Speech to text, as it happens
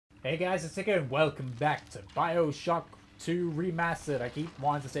Hey guys, it's Tico and welcome back to Bioshock 2 Remastered. I keep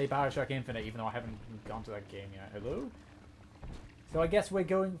wanting to say Bioshock Infinite even though I haven't gone to that game yet. Hello? So I guess we're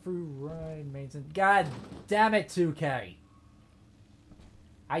going through ride maintenance. God damn it, 2K!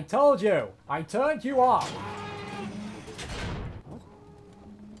 I told you! I turned you off!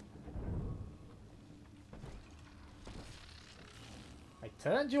 I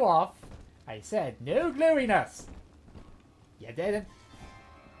turned you off. I said no gluiness! You didn't.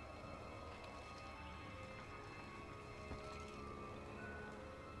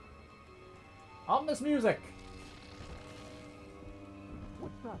 Ominous music!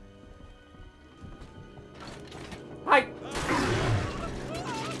 What's that? Hi!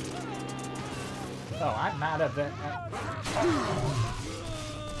 Oh, I'm mad at it.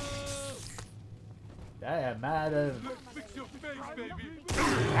 I am mad at... Fix your face, baby.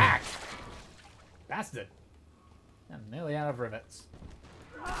 Back! Bastard! I'm nearly out of rivets.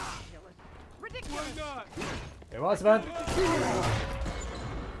 Why not? It was fun.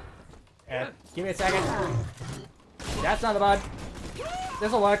 Give me a second. That's not the bud.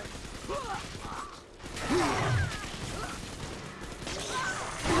 This'll work.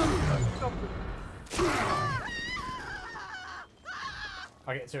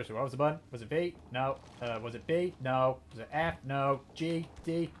 Okay, seriously, what was the button? Was it B? No. Was it B? No. Was it F? No. G?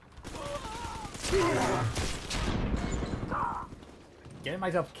 D? Getting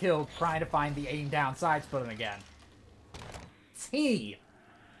myself killed trying to find the aim down sights button again. T!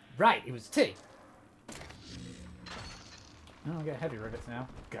 Right, it was T. Oh, I'll get heavy rivets now.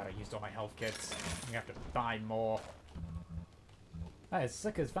 God, I used all my health kits. I'm gonna have to buy more. Oh, it's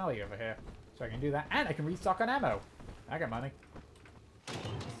Sicker's Valley over here. So I can do that, and I can restock on ammo. I got money. Let's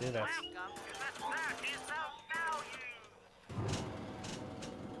do this.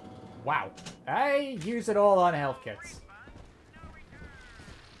 Wow. I use it all on health kits.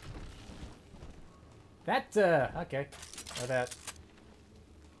 That, okay. So that...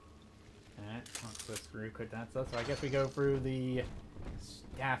 Alright, once this through could that stuff. So I guess we go through the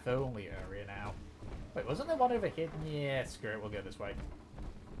staff only area now. Wait, wasn't there one over here? Yeah, screw it, we'll go this way.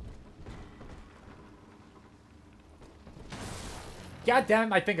 God damn it,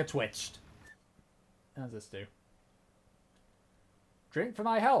 my finger twitched. How does this do? Drink for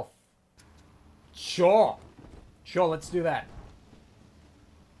my health. Sure. Sure, let's do that.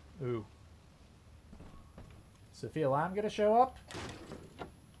 Ooh. Sophia Lamb gonna show up?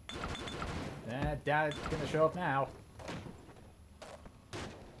 Dad's gonna show up now.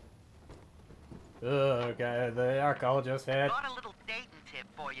 Okay, the alcohol just hit. Got a little dating tip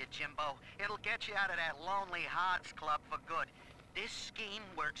for you, Jimbo. It'll get you out of that lonely hearts club for good. This scheme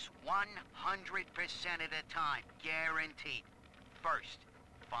works 100% of the time, guaranteed. First,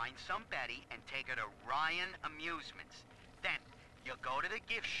 find some Betty and take her to Ryan Amusements. Then, you go to the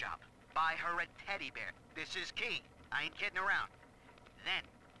gift shop, buy her a teddy bear. This is key. I ain't kidding around. Then,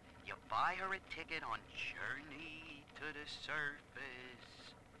 you buy her a ticket on Journey to the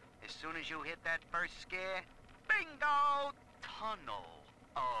Surface. As soon as you hit that first scare, bingo! Tunnel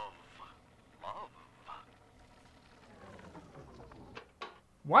of Love.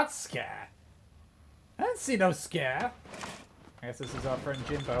 What scare? I didn't see no scare. I guess this is our friend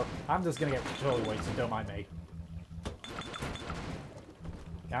Jimbo. I'm just gonna get totally wasted, don't mind me.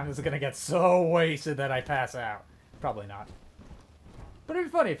 I'm just gonna get so wasted that I pass out. Probably not. But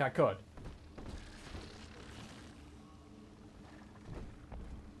it'd be funny if I could.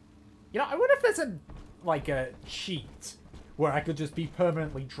 You know, I wonder if there's a, like, a cheat where I could just be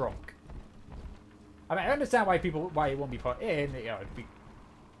permanently drunk. I mean, I understand why it won't be put in. You know, it'd be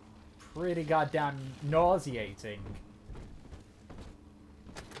pretty goddamn nauseating.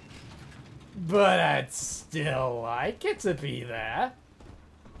 But I'd still like it to be there.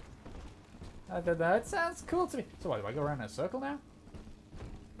 I don't know, it sounds cool to me. So what, do I go around in a circle now?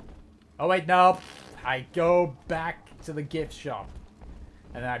 Oh wait, no. I go back to the gift shop.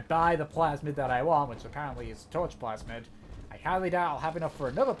 And then I buy the plasmid that I want, which apparently is torch plasmid. I highly doubt I'll have enough for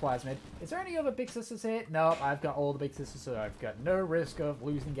another plasmid. Is there any other big sisters here? Nope, I've got all the big sisters, so I've got no risk of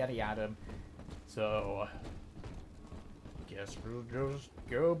losing any Adam. So, guess we'll just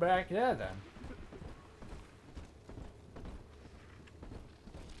go back there then.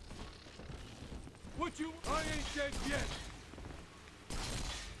 What you? I ain't dead yet.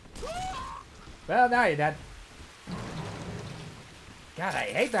 Well, now you're dead. God, I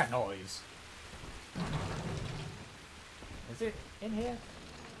hate that noise. Is it in here?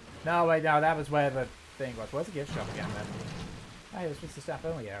 No, wait, no, that was where the thing was. Where's the gift shop again, then? Oh, this was the staff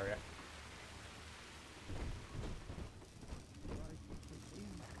only area.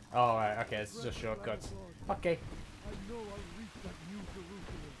 Oh, right, okay, it's just shortcuts. Okay. I know I'll reach that new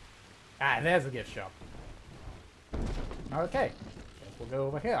Jerusalem. Ah, there's a gift shop. Okay. Guess we'll go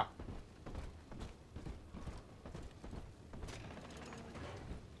over here.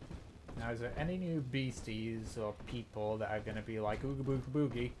 Now, is there any new beasties or people that are going to be like oogie boogie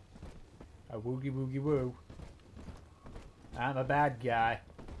boogie? A woogie boogie woo. I'm a bad guy.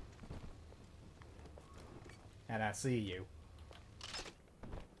 And I see you.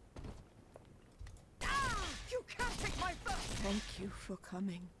 You can't take my phone! Thank you for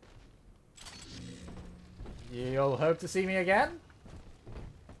coming. You'll hope to see me again?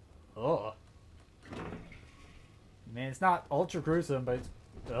 Oh. I mean, it's not ultra gruesome, but it's...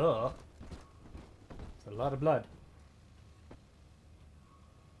 Ugh. It's a lot of blood.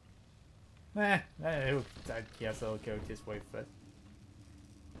 I guess I'll go this way first.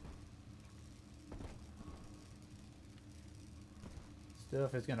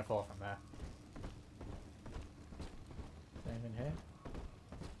 Stuff is gonna fall from there. Same in here.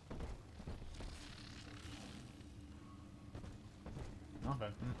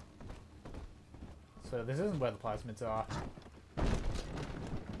 Nothing. So this isn't where the plasmids are.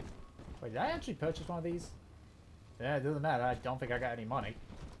 Wait, did I actually purchase one of these? Yeah, it doesn't matter. I don't think I got any money.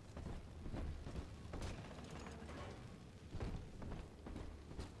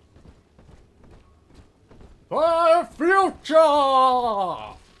 The future!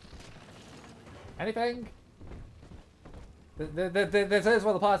 Anything? This is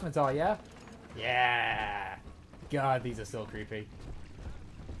where the plasmids are, yeah? Yeah! God, these are still creepy.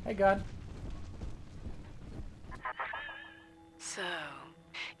 Hey, gun. So,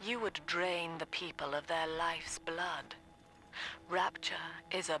 you would drain the people of their life's blood. Rapture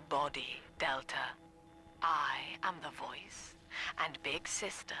is a body, Delta. I am the voice, and Big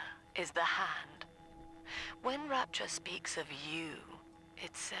Sister is the hand. When Rapture speaks of you,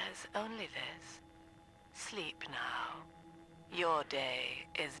 it says only this. Sleep now. Your day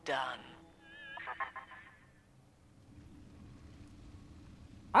is done.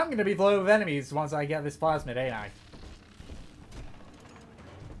 I'm gonna be low with enemies once I get this plasmid, ain't I?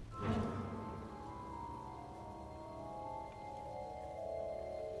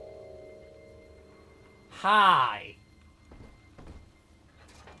 Hi!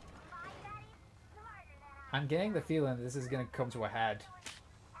 I'm getting the feeling this is gonna come to a head.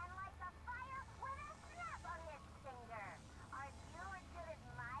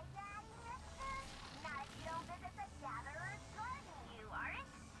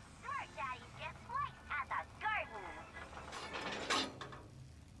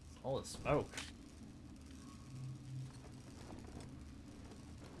 All the smoke.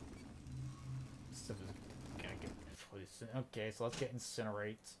 Stuff is gonna get... Okay, so let's get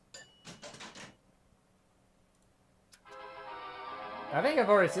incinerate. I think I've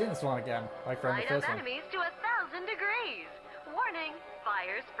already seen this one again, like from the first one. Enemies to 1,000 degrees. Warning,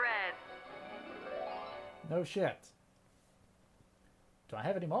 fire spread. No shit. Do I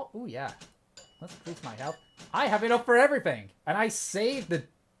have any more? Ooh, yeah. Let's increase my health. I have enough for everything! And I saved the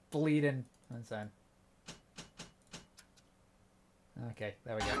bleeding... Insane. Okay,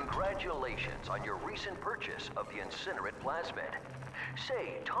 there we go. Congratulations on your recent purchase of the incinerate plasmid.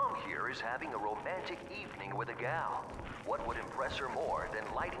 Say, Tom here is having a romantic evening with a gal. What would impress her more than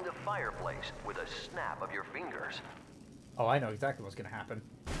lighting the fireplace with a snap of your fingers? Oh, I know exactly what's gonna happen.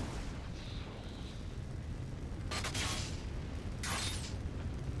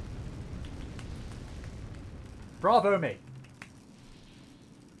 Bravo me!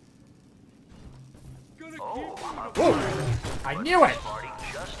 Oh, I knew it! Party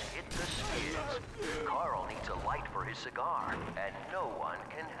just hit the skids. Carl needs a light for his cigar, and no one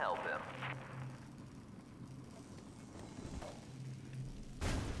can help him.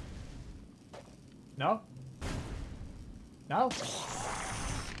 No? No?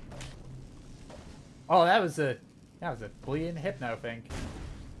 Oh, that was a bleeding hypno thing.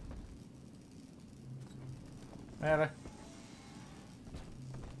 Whatever.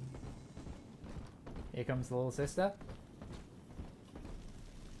 Here comes the little sister.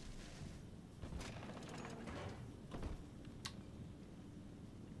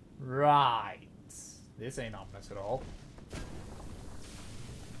 Right. This ain't ominous at all.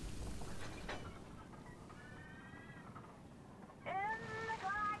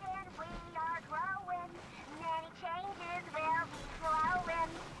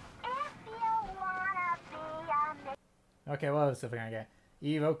 Okay, what other stuff am I gonna get?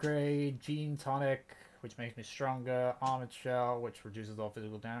 Eve upgrade, gene tonic, which makes me stronger, armored shell, which reduces all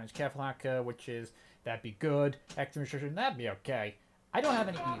physical damage, careful hacker, which is, that'd be good, active restriction, that'd be okay. I don't have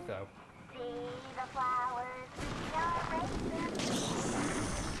any Eve though.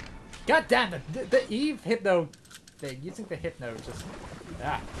 God damn it, the Eve hypno thing, using the hypno just,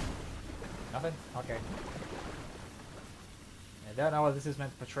 Nothing? Okay. I don't know what this is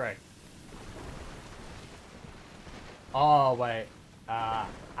meant to portray. Oh, wait.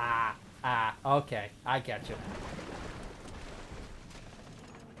 Okay. I get you.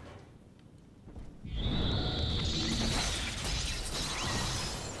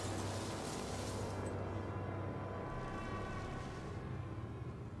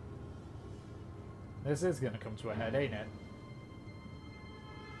 This is gonna come to a head, ain't it?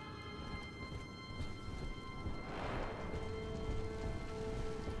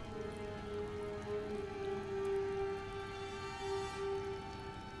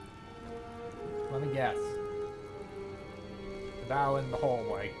 Let me guess. The barrel in the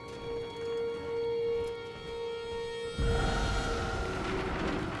hallway.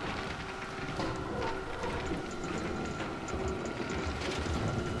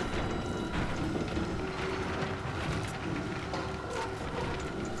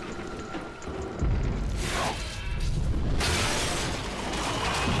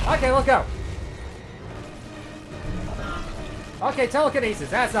 Okay, let's go. Okay, telekinesis.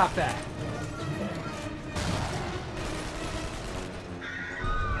 That's not bad.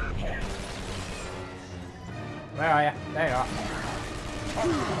 Where are you? There you are.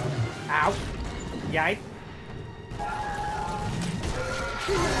 Ow. Yike.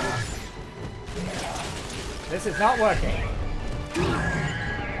 This is not working.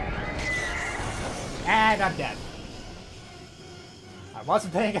 And I'm dead. I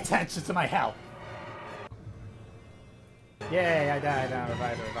wasn't paying attention to my health. Yay, I died. Now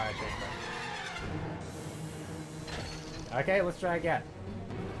revive. Okay, let's try again.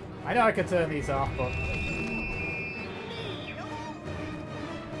 I know I could turn these off, but...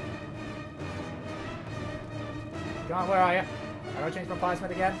 Come on, where are you? I gotta change my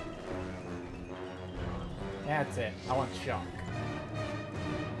plasmid again? That's it. I want shock.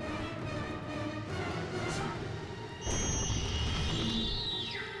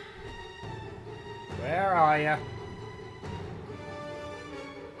 Where are you?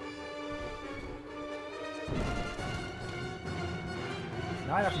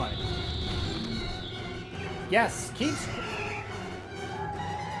 Not enough money. Yes, keep...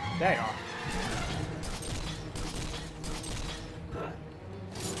 There you are.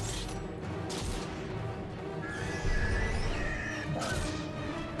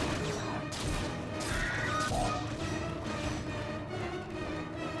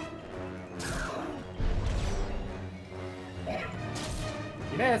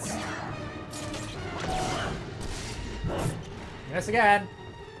 You missed. You missed again.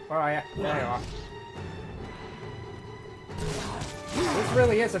 Where are you? There you are. This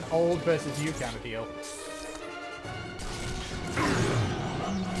really is an old versus you kind of deal.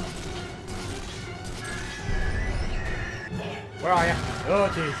 Where are you? Oh,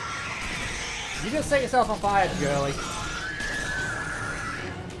 jeez. You just set yourself on fire, girly.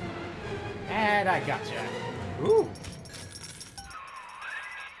 And I gotcha. Ooh.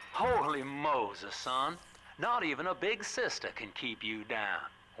 Holy Moses, son. Not even a big sister can keep you down.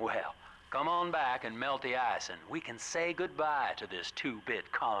 Well, come on back and melt the ice and we can say goodbye to this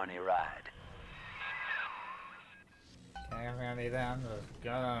 2-bit carny ride. Okay, I'm gonna need that.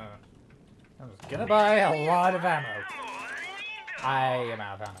 I'm just gonna buy a lot of ammo. I am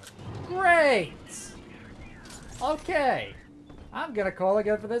out of ammo. Great! Okay. I'm gonna call it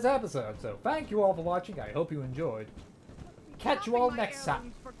good for this episode, so thank you all for watching. I hope you enjoyed. Catch you all next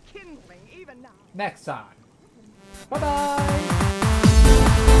time. Next time. Bye-bye!